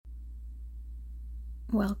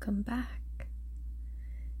Welcome back.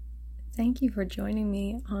 Thank you for joining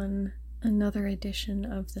me on another edition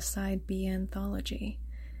of the Side B anthology.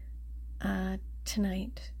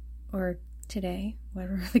 Tonight, or today,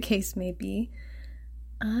 whatever the case may be,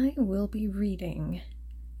 I will be reading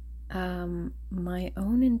my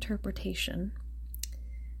own interpretation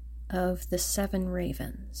of The Seven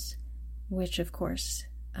Ravens, which of course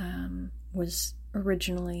was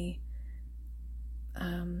originally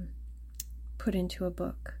put into a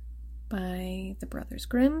book by the Brothers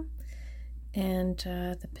Grimm, and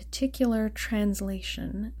the particular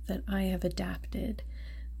translation that I have adapted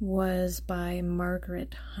was by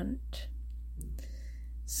Margaret Hunt.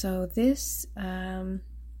 So this,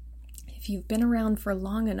 if you've been around for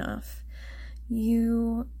long enough,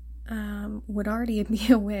 you would already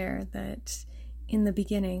be aware that in the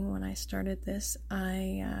beginning, when I started this,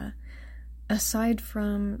 I, aside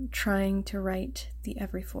from trying to write the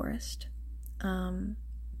Every Forest,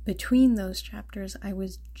 between those chapters, I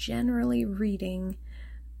was generally reading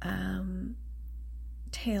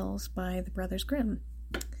tales by the Brothers Grimm.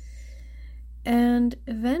 And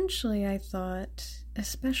eventually I thought,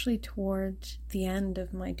 especially towards the end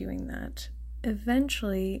of my doing that,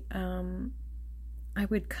 eventually I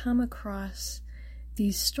would come across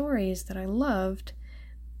these stories that I loved,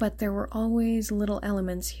 but there were always little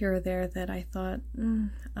elements here or there that I thought,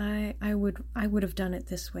 I would have done it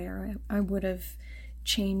this way, or I would have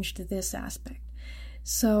changed this aspect.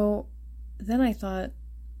 So then I thought,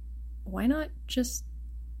 why not just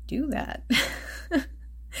do that?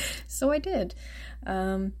 So I did.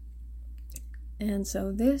 And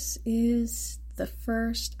so this is the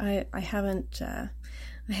first. I haven't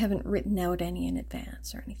written out any in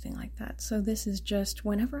advance or anything like that. So this is just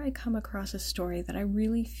whenever I come across a story that I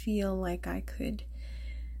really feel like I could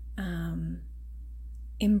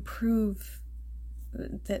improve,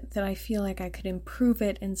 that I feel like I could improve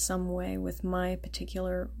it in some way with my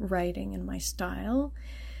particular writing and my style,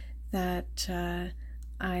 that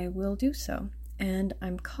I will do so. And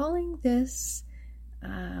I'm calling this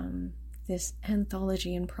this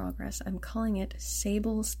anthology in progress, I'm calling it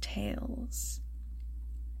Sable's Tales.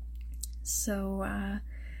 So,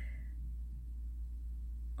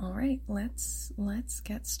 all right, let's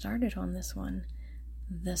get started on this one.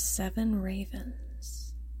 The Seven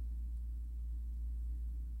Ravens.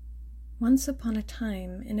 Once upon a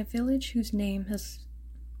time, in a village whose name has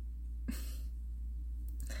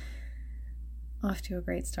off to a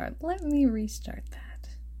great start. Let me restart that.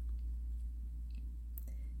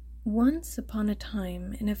 Once upon a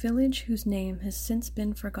time, in a village whose name has since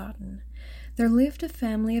been forgotten, there lived a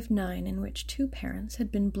family of 9 in which 2 parents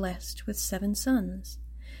had been blessed with 7 sons.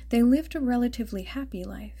 They lived a relatively happy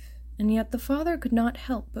life, and yet the father could not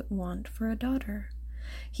help but want for a daughter.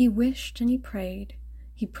 He wished and he prayed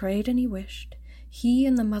and he wished. He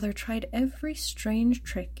and the mother tried every strange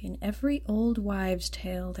trick in every old wives'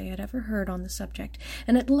 tale they had ever heard on the subject,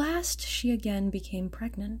 and at last she again became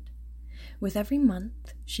pregnant. With every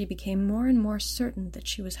month, she became more and more certain that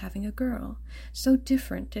she was having a girl, so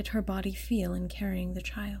different did her body feel in carrying the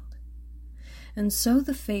child. And so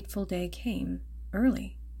the fateful day came,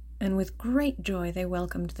 early, and with great joy they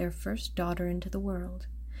welcomed their first daughter into the world.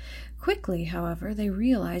 Quickly, however, they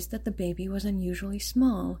realized that the baby was unusually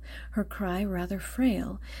small, her cry rather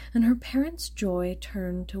frail, and her parents' joy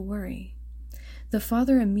turned to worry. The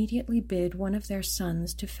father immediately bid one of their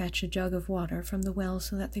sons to fetch a jug of water from the well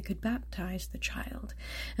so that they could baptize the child,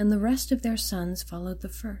 and the rest of their sons followed the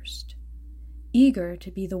first. Eager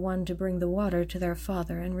to be the one to bring the water to their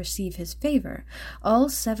father and receive his favor, all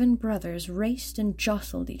 7 brothers raced and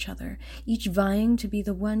jostled each other, each vying to be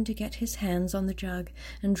the one to get his hands on the jug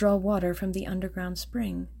and draw water from the underground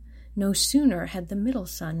spring. No sooner had the middle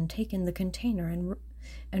son taken the container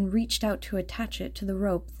and reached out to attach it to the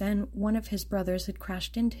rope than one of his brothers had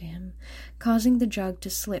crashed into him, causing the jug to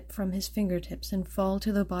slip from his fingertips and fall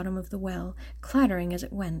to the bottom of the well, clattering as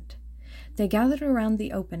it went. They gathered around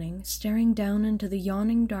the opening, staring down into the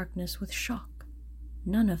yawning darkness with shock.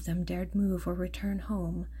 None of them dared move or return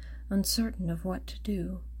home, uncertain of what to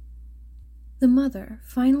do. The mother,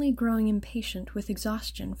 finally growing impatient with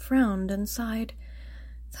exhaustion, frowned and sighed.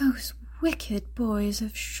 "Those wicked boys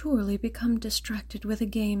have surely become distracted with a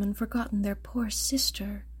game and forgotten their poor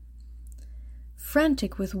sister."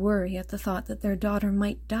 Frantic with worry at the thought that their daughter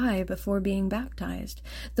might die before being baptized,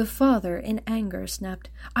 the father, in anger, snapped,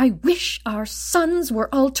 "I wish our sons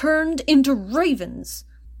were all turned into ravens!"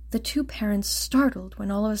 The 2 parents startled when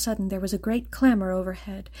all of a sudden there was a great clamor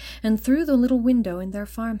overhead, and through the little window in their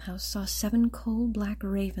farmhouse saw 7 coal-black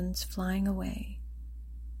ravens flying away.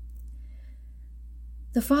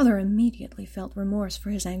 The father immediately felt remorse for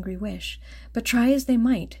his angry wish, but try as they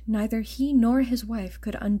might, neither he nor his wife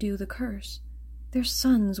could undo the curse. Their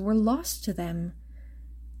sons were lost to them.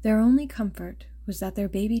 Their only comfort was that their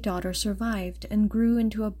baby daughter survived and grew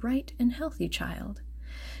into a bright and healthy child.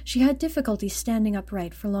 She had difficulty standing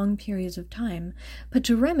upright for long periods of time, but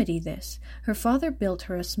to remedy this, her father built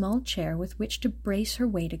her a small chair with which to brace her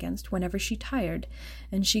weight against whenever she tired,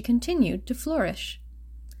 and she continued to flourish.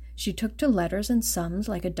 She took to letters and sums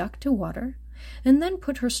like a duck to water, and then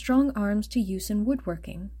put her strong arms to use in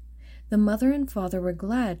woodworking. The mother and father were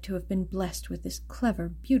glad to have been blessed with this clever,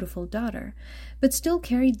 beautiful daughter, but still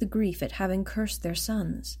carried the grief at having cursed their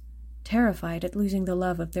sons. Terrified at losing the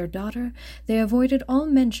love of their daughter, they avoided all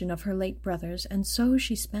mention of her late brothers, and so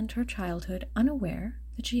she spent her childhood unaware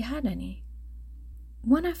that she had any.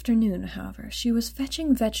 One afternoon, however, she was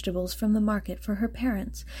fetching vegetables from the market for her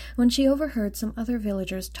parents when she overheard some other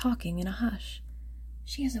villagers talking in a hush.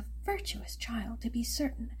 "She is a virtuous child, to be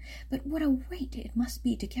certain, but what a weight it must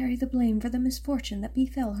be to carry the blame for the misfortune that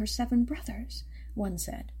befell her 7 brothers," one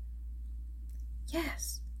said.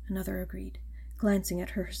 "Yes," another agreed, glancing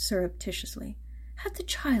at her surreptitiously. "Had the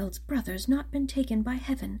child's brothers not been taken by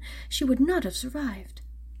heaven, she would not have survived."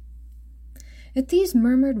 At these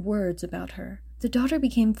murmured words about her, the daughter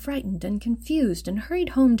became frightened and confused and hurried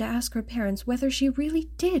home to ask her parents whether she really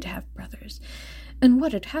did have brothers, and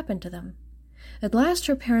what had happened to them. At last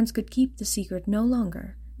her parents could keep the secret no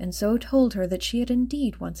longer, and so told her that she had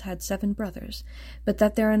indeed once had 7 brothers, but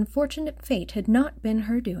that their unfortunate fate had not been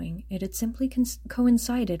her doing, it had simply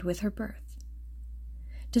coincided with her birth.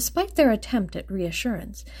 Despite their attempt at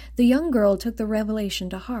reassurance, the young girl took the revelation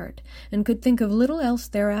to heart, and could think of little else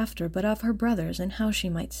thereafter but of her brothers and how she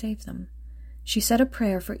might save them. She said a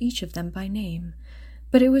prayer for each of them by name,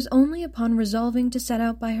 but it was only upon resolving to set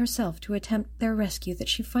out by herself to attempt their rescue that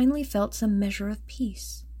she finally felt some measure of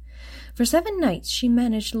peace. For 7 nights she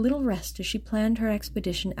managed little rest as she planned her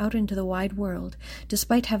expedition out into the wide world,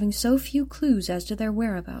 despite having so few clues as to their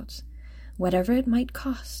whereabouts. Whatever it might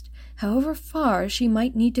cost, however far she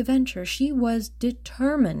might need to venture, she was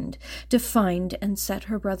determined to find and set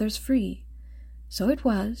her brothers free. So it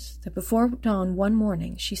was that before dawn one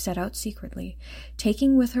morning she set out secretly,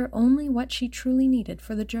 taking with her only what she truly needed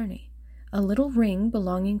for the journey: a little ring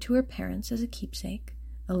belonging to her parents as a keepsake,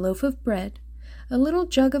 a loaf of bread, a little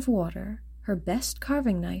jug of water, her best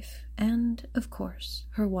carving knife, and, of course,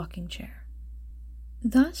 her walking chair.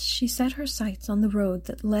 Thus she set her sights on the road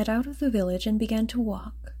that led out of the village and began to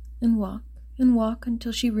walk, and walk, and walk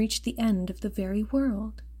until she reached the end of the very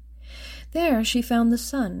world. There she found the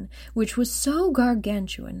sun, which was so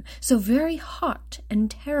gargantuan, so very hot and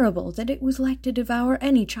terrible that it was like to devour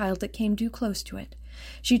any child that came too close to it.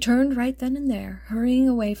 She turned right then and there, hurrying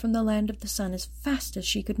away from the land of the sun as fast as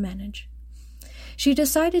she could manage. She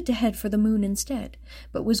decided to head for the moon instead,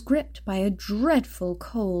 but was gripped by a dreadful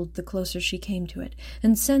cold the closer she came to it,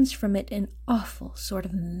 and sensed from it an awful sort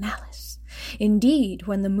of malice. Indeed,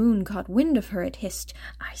 when the moon caught wind of her, it hissed,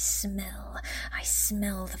 I smell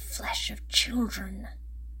the flesh of children."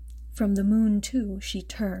 From the moon, too, she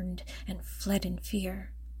turned and fled in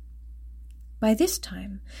fear. By this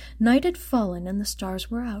time, night had fallen and the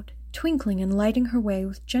stars were out, twinkling and lighting her way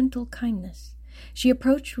with gentle kindness. She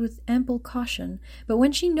approached with ample caution, but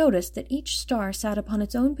when she noticed that each star sat upon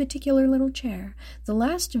its own particular little chair, the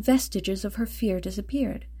last vestiges of her fear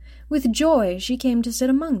disappeared. With joy she came to sit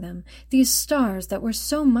among them, these stars that were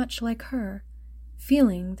so much like her.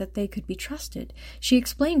 Feeling that they could be trusted, she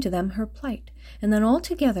explained to them her plight, and then all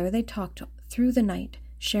together they talked through the night,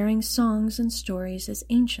 sharing songs and stories as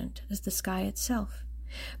ancient as the sky itself.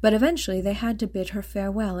 But eventually they had to bid her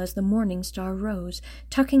farewell as the morning star rose,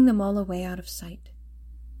 tucking them all away out of sight.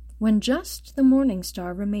 When just the morning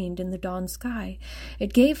star remained in the dawn sky,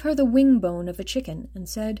 it gave her the wing bone of a chicken and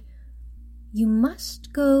said, "You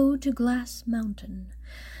must go to Glass Mountain,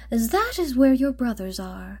 as that is where your brothers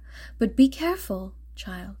are. But be careful,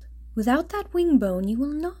 child. Without that wing bone you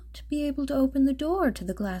will not be able to open the door to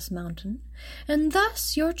the Glass Mountain, and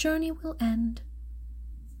thus your journey will end."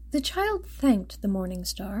 The child thanked the morning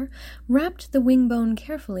star, wrapped the wing bone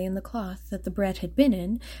carefully in the cloth that the bread had been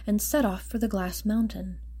in, and set off for the Glass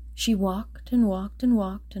Mountain. She walked and walked and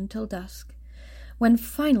walked until dusk, when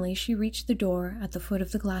finally she reached the door at the foot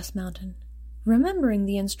of the Glass Mountain. Remembering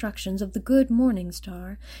the instructions of the good morning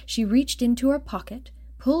star, she reached into her pocket,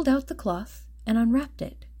 pulled out the cloth, and unwrapped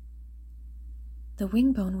it. The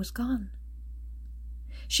wing bone was gone.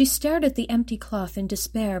 She stared at the empty cloth in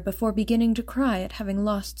despair before beginning to cry at having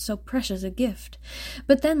lost so precious a gift,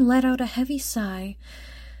 but then let out a heavy sigh,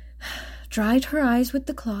 dried her eyes with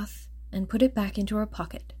the cloth, and put it back into her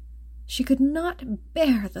pocket. She could not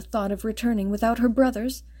bear the thought of returning without her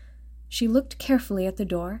brothers. She looked carefully at the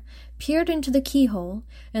door, peered into the keyhole,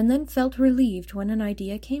 and then felt relieved when an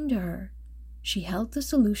idea came to her. She held the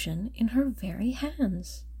solution in her very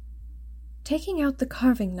hands. Taking out the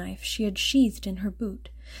carving knife she had sheathed in her boot,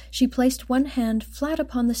 she placed one hand flat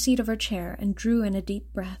upon the seat of her chair and drew in a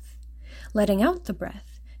deep breath. Letting out the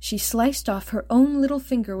breath, she sliced off her own little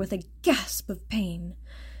finger with a gasp of pain.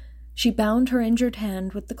 She bound her injured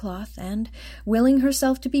hand with the cloth and, willing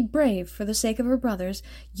herself to be brave for the sake of her brothers,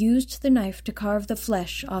 used the knife to carve the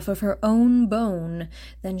flesh off of her own bone,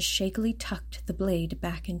 then shakily tucked the blade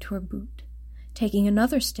back into her boot. Taking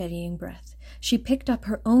another steadying breath, she picked up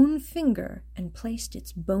her own finger and placed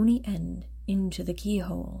its bony end into the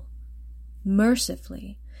keyhole.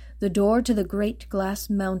 Mercifully, the door to the great glass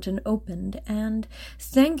mountain opened, and,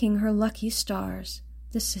 thanking her lucky stars,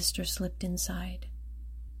 the sister slipped inside.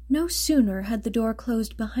 No sooner had the door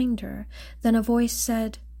closed behind her than a voice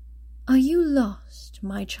said, "Are you lost,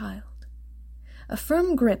 my child?" A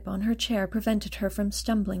firm grip on her chair prevented her from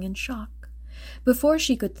stumbling in shock. Before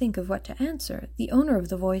she could think of what to answer, the owner of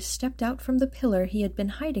the voice stepped out from the pillar he had been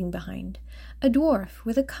hiding behind, a dwarf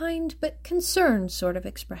with a kind but concerned sort of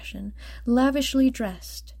expression, lavishly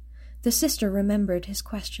dressed. The sister remembered his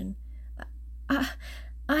question.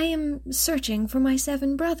 I am searching for my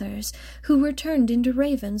 7 brothers, who were turned into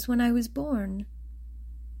ravens when I was born."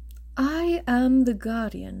 "I am the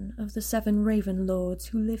guardian of the 7 raven lords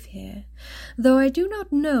who live here, though I do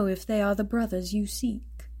not know if they are the brothers you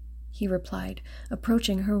seek," he replied,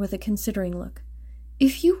 approaching her with a considering look.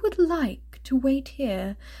 "If you would like to wait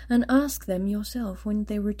here and ask them yourself when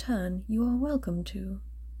they return, you are welcome to."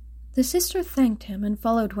 The sister thanked him and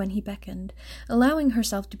followed when he beckoned, allowing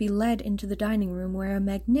herself to be led into the dining room where a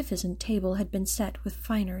magnificent table had been set with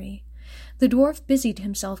finery. The dwarf busied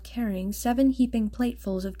himself carrying 7 heaping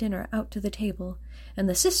platefuls of dinner out to the table, and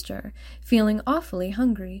the sister, feeling awfully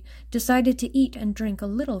hungry, decided to eat and drink a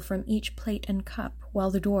little from each plate and cup while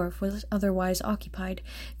the dwarf was otherwise occupied,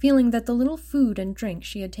 feeling that the little food and drink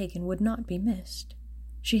she had taken would not be missed.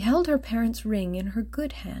 She held her parents' ring in her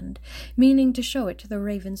good hand, meaning to show it to the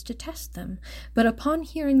ravens to test them, but upon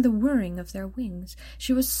hearing the whirring of their wings,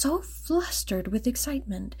 she was so flustered with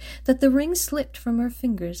excitement that the ring slipped from her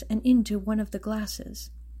fingers and into one of the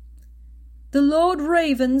glasses. "The Lord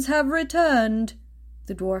Ravens have returned,"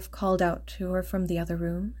 the dwarf called out to her from the other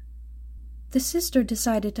room. The sister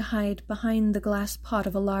decided to hide behind the glass pot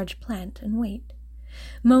of a large plant and wait.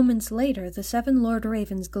 Moments later, the 7 Lord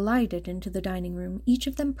Ravens glided into the dining room, each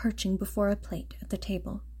of them perching before a plate at the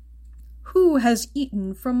table. "Who has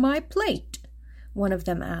eaten from my plate?" one of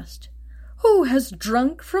them asked. "Who has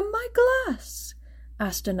drunk from my glass?"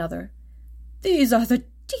 asked another. "These are the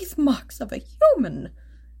teeth marks of a human,"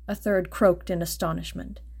 a third croaked in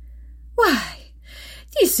astonishment. "Why,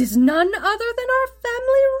 this is none other than our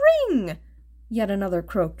family ring," yet another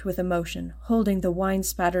croaked with emotion, holding the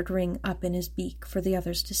wine-spattered ring up in his beak for the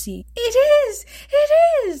others to see. It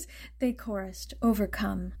is, they chorused,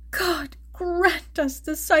 overcome. "God grant us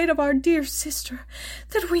the sight of our dear sister,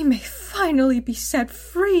 that we may finally be set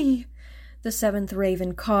free," the 7th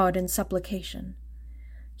raven cawed in supplication.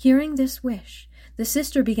 Hearing this wish, the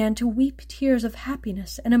sister began to weep tears of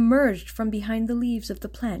happiness and emerged from behind the leaves of the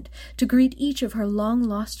plant to greet each of her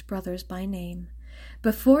long-lost brothers by name.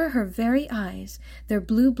 Before her very eyes, their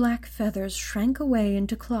blue-black feathers shrank away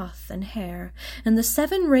into cloth and hair, and the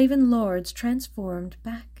 7 raven lords transformed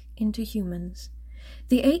back into humans.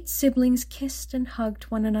 The 8 siblings kissed and hugged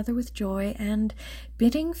one another with joy, and,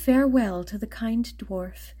 bidding farewell to the kind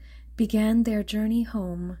dwarf, began their journey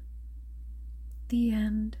home. The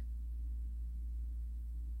end.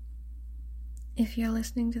 If you're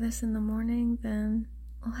listening to this in the morning, then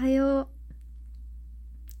ohayo.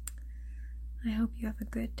 I hope you have a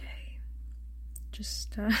good day.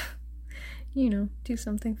 Just, do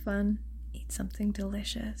something fun, eat something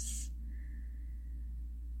delicious.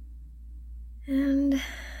 And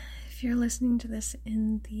if you're listening to this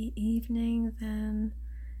in the evening, then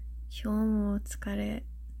kyou mo otsukare.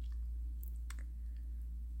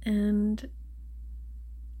 And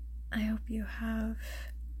I hope you have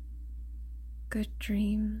good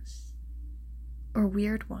dreams, or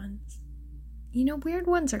weird ones. Weird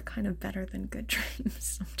ones are kind of better than good dreams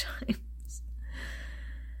sometimes.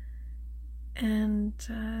 And,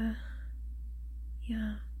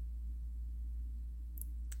 yeah.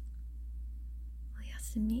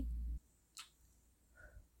 Oyasumi.